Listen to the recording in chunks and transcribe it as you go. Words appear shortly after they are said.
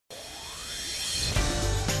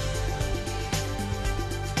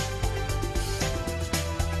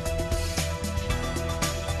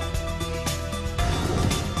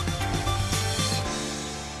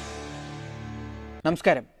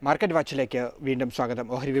നമസ്കാരം. മാർക്കറ്റ് വാച്ചിലേക്ക് വീണ്ടും സ്വാഗതം.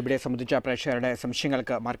 ഓഹരി വിപണിയെ സംബന്ധിച്ച പ്രേക്ഷകരുടെ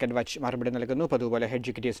സംശയങ്ങൾക്ക് മാർക്കറ്റ് വാച്ച് മറുപടി നൽകുന്നു. അതുപോലെ ഹെഡ്ജ്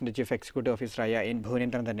ഇക്വിറ്റീസിൻ്റെ ചീഫ് എക്സിക്യൂട്ടീവ് ഓഫീസറായ എൻ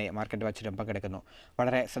ഭുവനേന്ദ്രൻ തന്നെ മാർക്കറ്റ് വാച്ചിലും പങ്കെടുക്കുന്നു.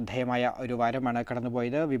 വളരെ ശ്രദ്ധേയമായ ഒരു വാരമാണ്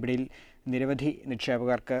കടന്നുപോയത്. വിപണിയിൽ നിരവധി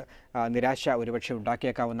നിക്ഷേപകർക്ക് നിരാശ ഒരുപക്ഷെ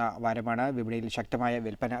ഉണ്ടാക്കിയേക്കാവുന്ന വാരമാണ്. വിപണിയിൽ ശക്തമായ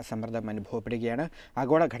വിൽപ്പന സമ്മർദ്ദം അനുഭവപ്പെടുകയാണ്.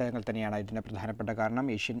 ആഗോള ഘടകങ്ങൾ തന്നെയാണ് ഇതിന് പ്രധാനപ്പെട്ട കാരണം.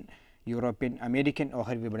 ഏഷ്യൻ, യൂറോപ്യൻ, അമേരിക്കൻ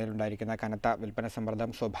ഓഹരി വിപണിയിലുണ്ടായിരിക്കുന്ന കനത്ത വിൽപ്പന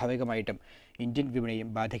സമ്മർദ്ദം സ്വാഭാവികമായിട്ടും ഇന്ത്യൻ വിപണിയും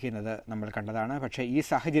ബാധിക്കുന്നത് നമ്മൾ കണ്ടതാണ്. പക്ഷേ ഈ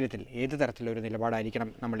സാഹചര്യത്തിൽ ഏത് തരത്തിലൊരു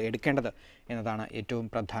നിലപാടായിരിക്കണം നമ്മൾ എടുക്കേണ്ടത് എന്നതാണ് ഏറ്റവും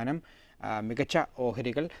പ്രധാനം. മികച്ച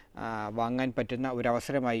ഓഹരികൾ വാങ്ങാൻ പറ്റുന്ന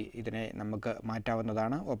ഒരവസരമായി ഇതിനെ നമുക്ക്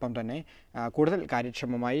മാറ്റാവുന്നതാണ്. ഒപ്പം തന്നെ കൂടുതൽ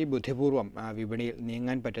കാര്യക്ഷമമായി ബുദ്ധിപൂർവ്വം വിപണിയിൽ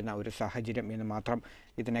നീങ്ങാൻ പറ്റുന്ന ഒരു സാഹചര്യം എന്ന് മാത്രം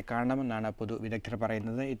ഇതിനെ കാണണമെന്നാണ് പൊതു വിദഗ്ധർ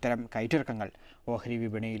പറയുന്നത്. ഇത്തരം കയറ്റിറക്കങ്ങൾ ഓഹരി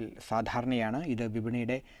വിപണിയിൽ സാധാരണയാണ്. ഇത്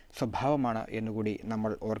വിപണിയുടെ സ്വഭാവമാണ് എന്നുകൂടി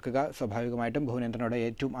നമ്മൾ ഓർക്കുക. സ്വാഭാവികമായിട്ടും ഭുവനേന്ദ്രനോട്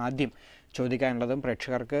ഏറ്റവും ആദ്യം ചോദിക്കാനുള്ളതും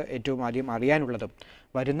പ്രേക്ഷകർക്ക് ഏറ്റവും ആദ്യം അറിയാനുള്ളതും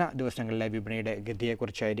വരുന്ന ദിവസങ്ങളിലെ വിപണിയുടെ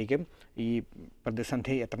ഗതിയെക്കുറിച്ചായിരിക്കും. ഈ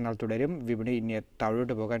പ്രതിസന്ധി എത്ര നാൾ തുടരും? വിപണി ഇനി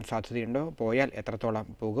താഴോട്ട് പോകാൻ സാധ്യതയുണ്ടോ? പോയാൽ എത്രത്തോളം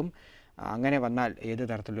പോകും? അങ്ങനെ വന്നാൽ ഏത്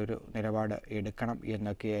തരത്തിലൊരു നിലപാട് എടുക്കണം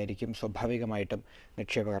എന്നൊക്കെയായിരിക്കും സ്വാഭാവികമായിട്ടും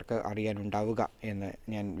നിക്ഷേപകർക്ക് അറിയാനുണ്ടാവുക എന്ന്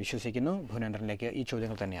ഞാൻ വിശ്വസിക്കുന്നു. ഭുവനേന്ദ്രനിലേക്ക് ഈ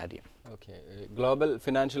ചോദ്യങ്ങൾ തന്നെ ആദ്യം. ഓക്കെ, ഗ്ലോബൽ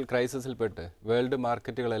ഫിനാൻഷ്യൽ ക്രൈസിസിൽപ്പെട്ട് വേൾഡ്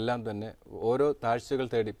മാർക്കറ്റുകളെല്ലാം തന്നെ ഓരോ താഴ്ചകൾ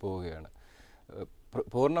തേടി പോവുകയാണ്.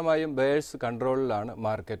 പൂർണ്ണമായും ബേഴ്സ് കൺട്രോളിലാണ്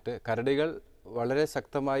മാർക്കറ്റ്. കരടികൾ വളരെ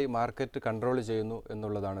ശക്തമായി മാർക്കറ്റ് കൺട്രോൾ ചെയ്യുന്നു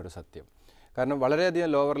എന്നുള്ളതാണ് ഒരു സത്യം. കാരണം വളരെയധികം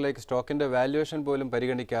ലോവറിലേക്ക് സ്റ്റോക്കിൻ്റെ വാല്യുവേഷൻ പോലും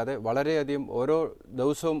പരിഗണിക്കാതെ വളരെയധികം ഓരോ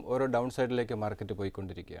ദിവസവും ഓരോ ഡൗൺ സൈഡിലേക്ക് മാർക്കറ്റ്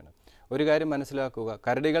പോയിക്കൊണ്ടിരിക്കുകയാണ്. ഒരു കാര്യം മനസ്സിലാക്കുക,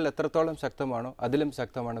 കരടികൾ എത്രത്തോളം ശക്തമാണോ അതിലും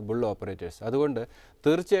ശക്തമാണ് ബുൾ ഓപ്പറേറ്റേഴ്സ്. അതുകൊണ്ട്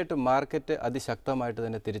തീർച്ചയായിട്ടും മാർക്കറ്റ് അതിശക്തമായിട്ട്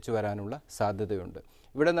തന്നെ തിരിച്ചു വരാനുള്ള സാധ്യതയുണ്ട്.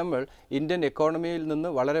 ഇവിടെ നമ്മൾ ഇന്ത്യൻ എക്കോണമിയിൽ നിന്ന്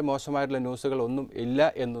വളരെ മോശമായിട്ടുള്ള ന്യൂസുകൾ ഒന്നും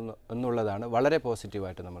ഇല്ല എന്നുള്ളതാണ് വളരെ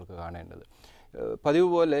പോസിറ്റീവായിട്ട് നമ്മൾക്ക് കാണേണ്ടത്. പതിവ്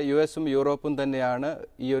പോലെ US-ഉം യൂറോപ്പും തന്നെയാണ്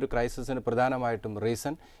ഈ ഒരു ക്രൈസിസിന് പ്രധാനമായിട്ടും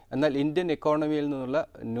റീസൺ. എന്നാൽ ഇന്ത്യൻ എക്കോണമിയിൽ നിന്നുള്ള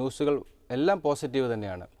ന്യൂസുകൾ എല്ലാം പോസിറ്റീവ്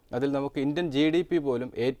തന്നെയാണ്. അതിൽ നമുക്ക് ഇന്ത്യൻ GDP പോലും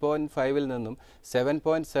 8.5-ൽ നിന്നും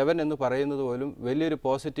 7.7 എന്ന് പറയുന്നത് പോലും വലിയൊരു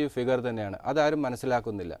പോസിറ്റീവ് ഫിഗർ തന്നെയാണ്. അതാരും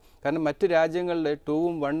മനസ്സിലാക്കുന്നില്ല. കാരണം മറ്റ് രാജ്യങ്ങളുടെ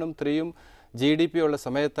 2-ഉം 1-ഉം 3-യും GDP ഉള്ള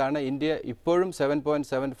സമയത്താണ് ഇന്ത്യ ഇപ്പോഴും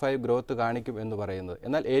 7.75 ഗ്രോത്ത് കാണിക്കും എന്ന് പറയുന്നത്.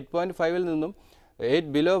 എന്നാൽ 8.5-ൽ നിന്നും 8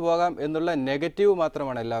 ബിലോ പോകാം എന്നുള്ള നെഗറ്റീവ്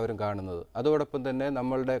മാത്രമാണ് എല്ലാവരും കാണുന്നത്. അതോടൊപ്പം തന്നെ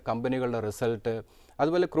നമ്മളുടെ കമ്പനികളുടെ റിസൾട്ട്,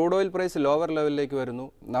 അതുപോലെ ക്രൂഡ് ഓയിൽ പ്രൈസ് ലോവർ ലെവലിലേക്ക് വരുന്നു.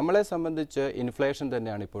 നമ്മളെ സംബന്ധിച്ച് ഇൻഫ്ലേഷൻ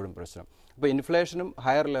തന്നെയാണ് ഇപ്പോഴും പ്രശ്നം. അപ്പോൾ ഇൻഫ്ലേഷനും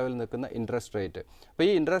ഹയർ ലെവലിൽ നിൽക്കുന്ന ഇൻട്രസ്റ്റ് റേറ്റ്. അപ്പോൾ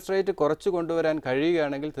ഈ ഇൻട്രസ്റ്റ് റേറ്റ് കുറച്ച് കൊണ്ടുവരാൻ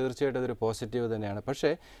കഴിയുകയാണെങ്കിൽ തീർച്ചയായിട്ടും ഇതൊരു പോസിറ്റീവ് തന്നെയാണ്.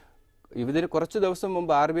 പക്ഷേ ഇതിന് കുറച്ച് ദിവസം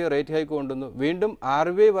മുമ്പ് RBI റേറ്റ് ഹൈക്ക് കൊണ്ടുവന്നു. വീണ്ടും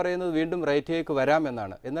RBI പറയുന്നത് വീണ്ടും റേറ്റ് ഹൈക്ക്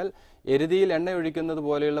വരാമെന്നാണ്. എന്നാൽ എരുതിയിൽ എണ്ണ ഒഴിക്കുന്നത്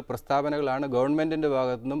പോലെയുള്ള പ്രസ്താവനകളാണ് ഗവൺമെൻറ്റിൻ്റെ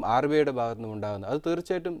ഭാഗത്തു നിന്നും RBIയുടെ ഭാഗത്തു നിന്നും ഉണ്ടാകുന്നത്. അത്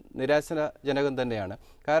തീർച്ചയായിട്ടും നിരാശാജനകം തന്നെയാണ്.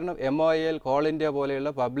 കാരണം MOIL, കോൾ ഇന്ത്യ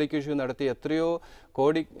പോലെയുള്ള പബ്ലിക് ഇഷ്യൂ നടത്തി എത്രയോ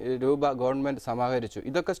കോടി രൂപ ഗവൺമെൻറ് സമാഹരിച്ചു.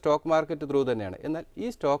 ഇതൊക്കെ സ്റ്റോക്ക് മാർക്കറ്റ് ത്രൂ തന്നെയാണ്. എന്നാൽ ഈ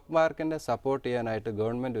സ്റ്റോക്ക് മാർക്കറ്റിനെ സപ്പോർട്ട് ചെയ്യാനായിട്ട്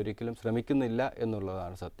ഗവൺമെൻറ് ഒരിക്കലും ശ്രമിക്കുന്നില്ല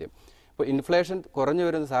എന്നുള്ളതാണ് സത്യം. ഇപ്പോൾ ഇൻഫ്ലേഷൻ കുറഞ്ഞു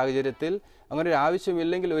വരുന്ന സാഹചര്യത്തിൽ അങ്ങനെ ഒരു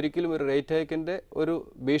ആവശ്യമില്ലെങ്കിൽ ഒരിക്കലും ഒരു റേറ്റ് ഹൈക്കിൻ്റെ ഒരു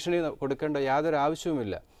ഭീഷണി കൊടുക്കേണ്ട യാതൊരു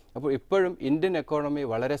ആവശ്യവുമില്ല. അപ്പോൾ ഇപ്പോഴും ഇന്ത്യൻ എക്കോണമി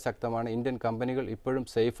വളരെ ശക്തമാണ്. ഇന്ത്യൻ കമ്പനികൾ ഇപ്പോഴും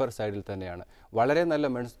സേഫർ സൈഡിൽ തന്നെയാണ്. വളരെ നല്ല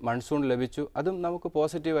മൺസൂൺ ലഭിച്ചു, അതും നമുക്ക്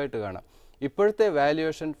പോസിറ്റീവായിട്ട് കാണാം. ഇപ്പോഴത്തെ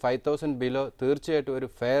വാല്യുവേഷൻ 5,000 ബിലോ തീർച്ചയായിട്ടും ഒരു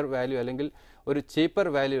ഫെയർ വാല്യൂ അല്ലെങ്കിൽ ഒരു ചീപ്പർ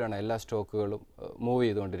വാല്യൂ ആണ് എല്ലാ സ്റ്റോക്കുകളും മൂവ്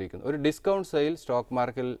ചെയ്തുകൊണ്ടിരിക്കുന്നത്. ഒരു ഡിസ്കൗണ്ട് സെയിൽ സ്റ്റോക്ക്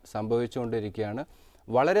മാർക്കറ്റിൽ സംഭവിച്ചുകൊണ്ടിരിക്കുകയാണ്.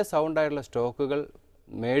 വളരെ സൗണ്ടായിട്ടുള്ള സ്റ്റോക്കുകൾ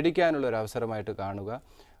മേടിക്കാനുള്ള ഒരു അവസരമായിട്ട് കാണുക.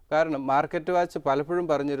 കാരണം മാർക്കറ്റ് വാച്ച് പലപ്പോഴും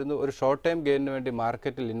പറഞ്ഞിരുന്നു, ഒരു ഷോർട്ട് ടൈം ഗെയിനിന് വേണ്ടി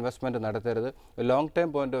മാർക്കറ്റിൽ ഇൻവെസ്റ്റ്മെൻറ്റ് നടത്തരുത്, long time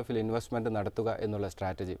point of view investment നടത്തുക എന്നുള്ള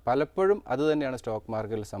സ്ട്രാറ്റജി. പലപ്പോഴും അതുതന്നെയാണ് സ്റ്റോക്ക്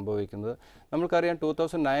മാർക്കറ്റിൽ സംഭവിക്കുന്നത്. നമുക്കറിയാം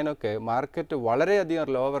 2009 മാർക്കറ്റ്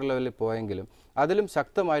വളരെയധികം ലോവർ ലെവലിൽ പോയെങ്കിലും അതിലും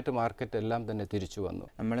ശക്തമായിട്ട് മാർക്കറ്റ് എല്ലാം തന്നെ തിരിച്ചു വന്നു.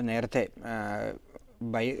 നമ്മൾ നേരത്തെ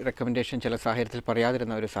ബൈ റെക്കമെൻഡേഷൻ ചില സാഹചര്യത്തിൽ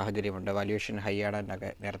പറയാതിരുന്ന ഒരു സാഹചര്യമുണ്ട്. വാല്യുവേഷൻ ഹൈ ആണെന്നൊക്കെ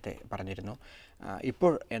നേരത്തെ പറഞ്ഞിരുന്നു.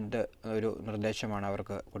 ഇപ്പോൾ എന്ത് ഒരു നിർദ്ദേശമാണ്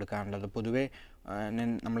അവർക്ക് കൊടുക്കാനുള്ളത്? പൊതുവേ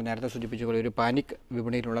നമ്മൾ നേരത്തെ സൂചിപ്പിച്ച പോലെ ഒരു പാനിക്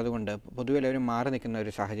വിപണിയിലുള്ളത് കൊണ്ട് പൊതുവെ എല്ലാവരും മാറി നിൽക്കുന്ന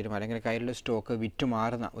ഒരു സാഹചര്യം, അല്ലെങ്കിൽ കയ്യിലുള്ള സ്റ്റോക്ക്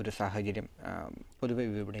വിറ്റുമാറുന്ന ഒരു സാഹചര്യം പൊതുവെ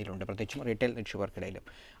വിപണിയിലുണ്ട്, പ്രത്യേകിച്ചും റീറ്റെയിൽ നിക്ഷേപകർക്കിടയിലും.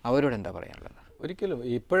 അവരോട് എന്താ പറയാനുള്ളത്? ഒരിക്കലും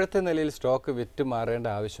ഇപ്പോഴത്തെ നിലയിൽ സ്റ്റോക്ക് വിറ്റ് മാറേണ്ട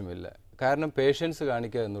ആവശ്യമില്ല. കാരണം പേഷ്യൻസ്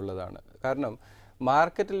കാണിക്കുക എന്നുള്ളതാണ്. കാരണം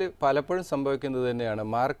മാർക്കറ്റിൽ പലപ്പോഴും സംഭവിക്കുന്നത് തന്നെയാണ്,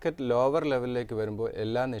 മാർക്കറ്റ് ലോവർ ലെവലിലേക്ക് വരുമ്പോൾ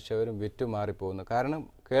എല്ലാ നിക്ഷേപരും വിറ്റ് മാറിപ്പോകുന്നു. കാരണം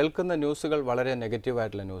കേൾക്കുന്ന ന്യൂസുകൾ വളരെ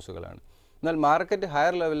നെഗറ്റീവായിട്ടുള്ള ന്യൂസുകളാണ്. എന്നാൽ മാർക്കറ്റ്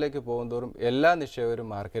ഹയർ ലെവലിലേക്ക് പോകുന്തോറും എല്ലാ നിക്ഷേപരും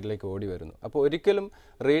മാർക്കറ്റിലേക്ക് ഓടി വരുന്നു. അപ്പോൾ ഒരിക്കലും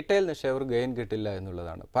റീറ്റെയിൽ നിക്ഷേപർ ഗെയിൻ കിട്ടില്ല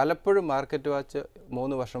എന്നുള്ളതാണ്. പലപ്പോഴും മാർക്കറ്റ് വാച്ച്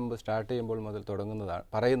 3 വർഷം മുമ്പ് സ്റ്റാർട്ട് ചെയ്യുമ്പോൾ മുതൽ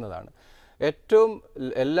പറയുന്നതാണ്. ഏറ്റവും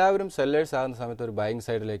എല്ലാവരും സെല്ലേഴ്സ് ആകുന്ന സമയത്ത് ഒരു ബൈയിങ്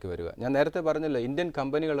സൈഡിലേക്ക് വരിക. ഞാൻ നേരത്തെ പറഞ്ഞില്ല, ഇന്ത്യൻ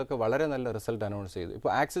കമ്പനികളൊക്കെ വളരെ നല്ല റിസൾട്ട് അനൗൺസ് ചെയ്തു.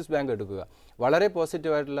 ഇപ്പോൾ ആക്സിസ് ബാങ്ക് എടുക്കുക, വളരെ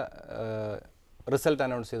പോസിറ്റീവായിട്ടുള്ള റിസൾട്ട്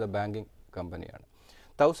അനൗൺസ് ചെയ്ത ബാങ്കിങ് കമ്പനിയാണ്.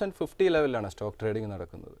 1050 ലെവലിലാണ് സ്റ്റോക്ക് ട്രേഡിംഗ്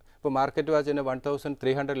നടക്കുന്നത്. ഇപ്പോൾ മാർക്കറ്റ് വാച്ചിന്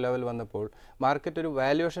 1300 ലെവൽ വന്നപ്പോൾ മാർക്കറ്റ് ഒരു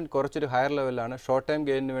വാല്യുവേഷൻ കുറച്ചൊരു ഹയർ ലെവലിലാണ്. ഷോർട്ട് ടൈം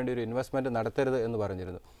ഗെയിനിന് വേണ്ടി ഒരു ഇൻവെസ്റ്റ്മെൻറ്റ് നടത്തരുത് എന്ന്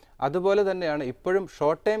പറഞ്ഞിരുന്നു. അതുപോലെ തന്നെയാണ് ഇപ്പോഴും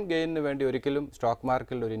ഷോർട്ട് ടൈം ഗെയിനിന് വേണ്ടി ഒരിക്കലും സ്റ്റോക്ക്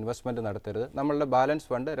മാർക്കറ്റിൽ ഒരു ഇൻവെസ്റ്റ്മെൻറ്റ് നടത്തരുത്. നമ്മളുടെ ബാലൻസ്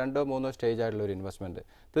ഫണ്ട് 2-3 സ്റ്റേജ് ആയിട്ടുള്ള ഒരു ഇൻവെസ്റ്റ്മെൻറ്റ്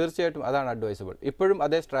തീർച്ചയായിട്ടും അതാണ് അഡ്വൈസബിൾ. ഇപ്പോഴും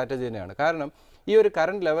അതേ സ്ട്രാറ്റജി തന്നെയാണ്. കാരണം ഈ ഒരു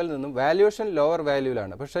കറണ്ട് ലെവലിൽ നിന്നും വാല്യുവേഷൻ ലോവർ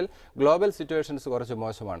വാല്യൂവിലാണ്, പക്ഷേ ഗ്ലോബൽ സിറ്റുവേഷൻസ് കുറച്ച്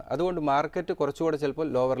മോശമാണ്. അതുകൊണ്ട് മാർക്കറ്റ് കുറച്ചുകൂടെ ചിലപ്പോൾ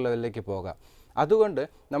ലോവർ ലെവലിലേക്ക് പോകാം. അതുകൊണ്ട്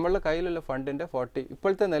നമ്മളുടെ കയ്യിലുള്ള ഫണ്ടിൻ്റെ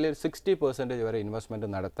ഇപ്പോഴത്തെ നിലയിൽ 60% വരെ ഇൻവെസ്റ്റ്മെൻറ്റ്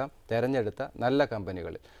നടത്താം തിരഞ്ഞെടുത്ത നല്ല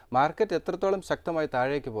കമ്പനികളിൽ. മാർക്കറ്റ് എത്രത്തോളം ശക്തമായി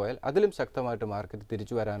താഴേക്ക് പോയാൽ അതിലും ശക്തമായിട്ട് മാർക്കറ്റ്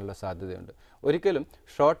തിരിച്ചു വരാനുള്ള സാധ്യതയുണ്ട്. ഒരിക്കലും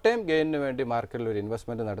ഷോർട്ട് ടൈം ഗെയിനിന് വേണ്ടി മാർക്കറ്റിൽ ഒരു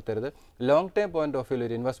ഇൻവെസ്റ്റ്മെൻറ്റ് നടത്തരുത്. Long time point of view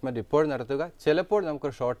ഒരു ഇൻവെസ്റ്റ്മെൻറ്റ് ഇപ്പോൾ നടത്തുക. ചിലപ്പോൾ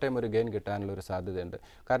നമുക്ക് ഷോർട്ട് ടൈം ഒരു ഗെയിൻ കിട്ടാനുള്ള ഒരു സാധ്യതയുണ്ട്.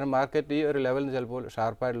 കാരണം മാർക്കറ്റ് ഈ ഒരു ലെവലിൽ ചിലപ്പോൾ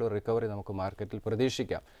ഷാർപ്പായിട്ടുള്ള ഒരു റിക്കവറി നമുക്ക് മാർക്കറ്റിൽ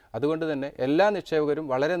പ്രതീക്ഷിക്കാം. അതുകൊണ്ട് തന്നെ എല്ലാ നിക്ഷേപകരും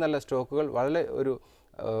വളരെ നല്ല സ്റ്റോക്കുകൾ വളരെ ഒരു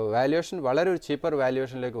വാല്യുവേഷൻ വളരെ ഒരു ചീപ്പർ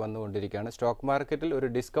വാല്യുവേഷനിലേക്ക് വന്നുകൊണ്ടിരിക്കുകയാണ്. സ്റ്റോക്ക് മാർക്കറ്റിൽ ഒരു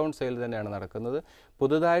ഡിസ്കൗണ്ട് സെയിൽ തന്നെയാണ് നടക്കുന്നത്.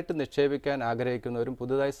 പുതുതായിട്ട് നിക്ഷേപിക്കാൻ ആഗ്രഹിക്കുന്നവരും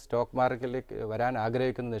പുതുതായി സ്റ്റോക്ക് മാർക്കറ്റിലേക്ക് വരാൻ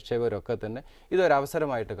ആഗ്രഹിക്കുന്ന നിക്ഷേപകരൊക്കെ തന്നെ ഇതൊരു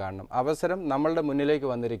അവസരമായിട്ട് കാണണം. അവസരം നമ്മളുടെ മുന്നിലേക്ക്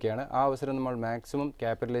വന്നിരിക്കുകയാണ്. ആ അവസരം നമ്മൾ മാക്സിമം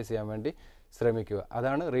ക്യാപിറ്റലൈസ് ചെയ്യാൻ വേണ്ടി ശ്രമിക്കുക.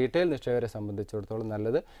 അതാണ് റീറ്റെയിൽ നിക്ഷേപകരെ സംബന്ധിച്ചിടത്തോളം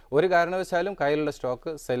നല്ലത്. ഒരു കാരണവശാലും കയ്യിലുള്ള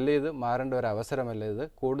സ്റ്റോക്ക് സെല്ല് ചെയ്ത് മാറേണ്ട ഒരു അവസരമല്ല ഇത്.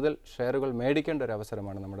 കൂടുതൽ ഷെയറുകൾ മേടിക്കേണ്ട ഒരു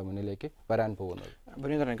അവസരമാണ് നമ്മുടെ മുന്നിലേക്ക് വരാൻ പോകുന്നത്.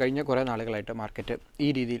 പുനീതൻ, കഴിഞ്ഞ കുറേ നാളുകളായിട്ട് മാർക്കറ്റ് ഈ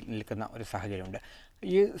രീതിയിൽ നിൽക്കുന്ന ഒരു സാഹചര്യമുണ്ട്.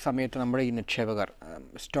 ഈ സമയത്ത് നമ്മുടെ ഈ നിക്ഷേപകർ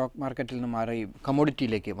സ്റ്റോക്ക് മാർക്കറ്റിൽ നിന്ന് മാറി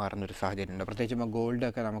കമ്മോഡിറ്റിയിലേക്ക് മാറുന്നൊരു സാഹചര്യമുണ്ട്. പ്രത്യേകിച്ച്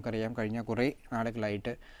ഗോൾഡൊക്കെ നമുക്കറിയാം കഴിഞ്ഞ കുറേ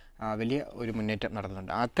നാളുകളായിട്ട് വലിയ ഒരു മുന്നേറ്റം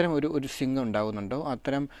നടത്തുന്നുണ്ട്. അത്തരം ഒരു സ്വിംഗ് ഉണ്ടാകുന്നുണ്ടോ?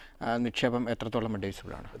 അത്തരം നിക്ഷേപം എത്രത്തോളം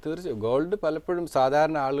അഡ്വൈസബിളാണ്? തീർച്ചയായും ഗോൾഡ് പലപ്പോഴും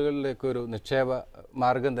സാധാരണ ആളുകളിലേക്ക് ഒരു നിക്ഷേപ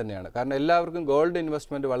മാർഗം തന്നെയാണ്. കാരണം എല്ലാവർക്കും ഗോൾഡ്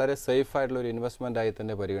ഇൻവെസ്റ്റ്മെൻറ്റ് വളരെ സേഫ് ആയിട്ടുള്ള ഒരു ഇൻവെസ്റ്റ്മെൻറ്റായി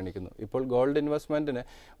തന്നെ പരിഗണിക്കുന്നു ഇപ്പോൾ ഗോൾഡ് ഇൻവെസ്റ്റ്മെൻറ്റിന്.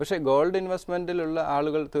 പക്ഷേ ഗോൾഡ് ഇൻവെസ്റ്റ്മെൻറ്റിലുള്ള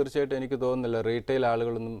ആളുകൾ തീർച്ചയായിട്ടും എനിക്ക് തോന്നുന്നില്ല റീറ്റെയിൽ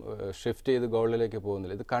ആളുകളൊന്നും ഷിഫ്റ്റ് ചെയ്ത് ഗോൾഡിലേക്ക്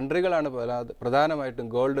പോകുന്നില്ല. ഇത് കൺട്രികളാണ് പ്രധാനമായിട്ടും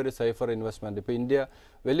ഗോൾഡ് ഒരു സേഫർ ഇൻവെസ്റ്റ്മെൻറ്റ്. ഇപ്പോൾ ഇന്ത്യ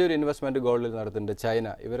വലിയൊരു ഇൻവെസ്റ്റ്മെൻറ്റ് ഗോൾഡിൽ നടത്തുന്നുണ്ട്. ചൈന,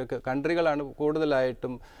 ഇവരൊക്കെ കൺട്രികളാണ്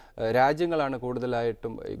കൂടുതലായിട്ടും രാജ്യങ്ങളാണ്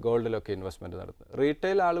കൂടുതലായിട്ടും ഈ ഗോൾഡിലൊക്കെ ഇൻവെസ്റ്റ്മെൻറ്റ് നടത്തുന്നത്.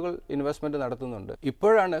 റീറ്റെയിൽ ആളുകൾ ഇൻവെസ്റ്റ്മെൻറ്റ് നടത്തുന്നുണ്ട്.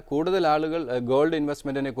 ഇപ്പോഴാണ് കൂടുതൽ ആളുകൾ ഗോൾഡ്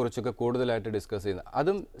ഇൻവെസ്റ്റ്മെൻറ്റിനെ കുറിച്ചൊക്കെ കൂടുതലായിട്ട് ഡിസ്കസ് ചെയ്യുന്നത്.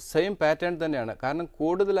 അതും സെയിം പാറ്റേൺ തന്നെയാണ്. കാരണം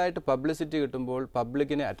കൂടുതലായിട്ട് പബ്ലിസിറ്റി കിട്ടുമ്പോൾ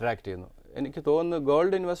പബ്ലിക്കിനെ അട്രാക്റ്റ് ചെയ്യുന്നു. എനിക്ക് തോന്നുന്നു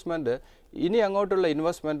ഗോൾഡ് ഇൻവെസ്റ്റ്മെൻറ്റ് ഇനി അങ്ങോട്ടുള്ള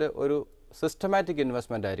ഇൻവെസ്റ്റ്മെൻറ്റ് ഒരു സിസ്റ്റമാറ്റിക്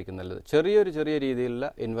ഇൻവെസ്റ്റ്മെൻ്റ് ആയിരിക്കും നല്ലത്. ചെറിയ രീതിയിലുള്ള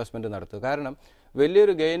ഇൻവെസ്റ്റ്മെൻറ്റ് നടത്തുക. കാരണം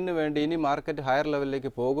വലിയൊരു ഗെയിനിന് വേണ്ടി ഇനി മാർക്കറ്റ് ഹയർ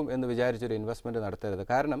ലെവലിലേക്ക് പോകും എന്ന് വിചാരിച്ചൊരു ഇൻവെസ്റ്റ്മെൻറ്റ് നടത്തരുത്.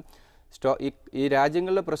 കാരണം ഈ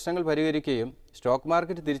രാജ്യങ്ങളിലെ പ്രശ്നങ്ങൾ പരിഹരിക്കുകയും സ്റ്റോക്ക്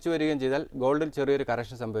മാർക്കറ്റ് തിരിച്ചു വരികയും ചെയ്താൽ ഗോൾഡിൽ ചെറിയൊരു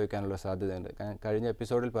കറക്ഷൻ സംഭവിക്കാനുള്ള സാധ്യതയുണ്ട്. കഴിഞ്ഞ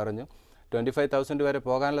എപ്പിസോഡിൽ പറഞ്ഞു 25,000 വരെ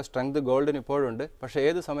പോകാനുള്ള സ്ട്രെങ്ത് ഗോൾഡിന് ഇപ്പോഴുണ്ട്. പക്ഷേ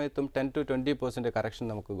ഏത് സമയത്തും 10-20% കറക്ഷൻ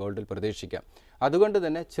നമുക്ക് ഗോൾഡിൽ പ്രതീക്ഷിക്കാം. അതുകൊണ്ട്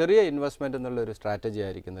തന്നെ ചെറിയ ഇൻവെസ്റ്റ്മെൻറ്റ് എന്നുള്ളൊരു സ്ട്രാറ്റജി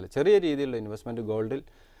ആയിരിക്കുന്നില്ല. ചെറിയ രീതിയിലുള്ള ഇൻവെസ്റ്റ്മെൻറ്റ് ഗോൾഡിൽ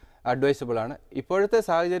അഡ്വൈസബിളാണ്. ഇപ്പോഴത്തെ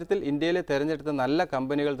സാഹചര്യത്തിൽ ഇന്ത്യയിലെ തിരഞ്ഞെടുത്ത നല്ല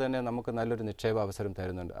കമ്പനികൾ തന്നെ നമുക്ക് നല്ലൊരു നിക്ഷേപ അവസരം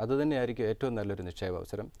തരുന്നുണ്ട്. അതുതന്നെയായിരിക്കും ഏറ്റവും നല്ലൊരു നിക്ഷേപ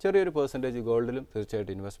അവസരം. ചെറിയൊരു പെർസെൻറ്റേജ് ഗോൾഡിലും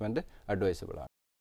തീർച്ചയായിട്ടും ഇൻവെസ്റ്റ്മെൻറ്റ് അഡ്വൈസബിളാണ്.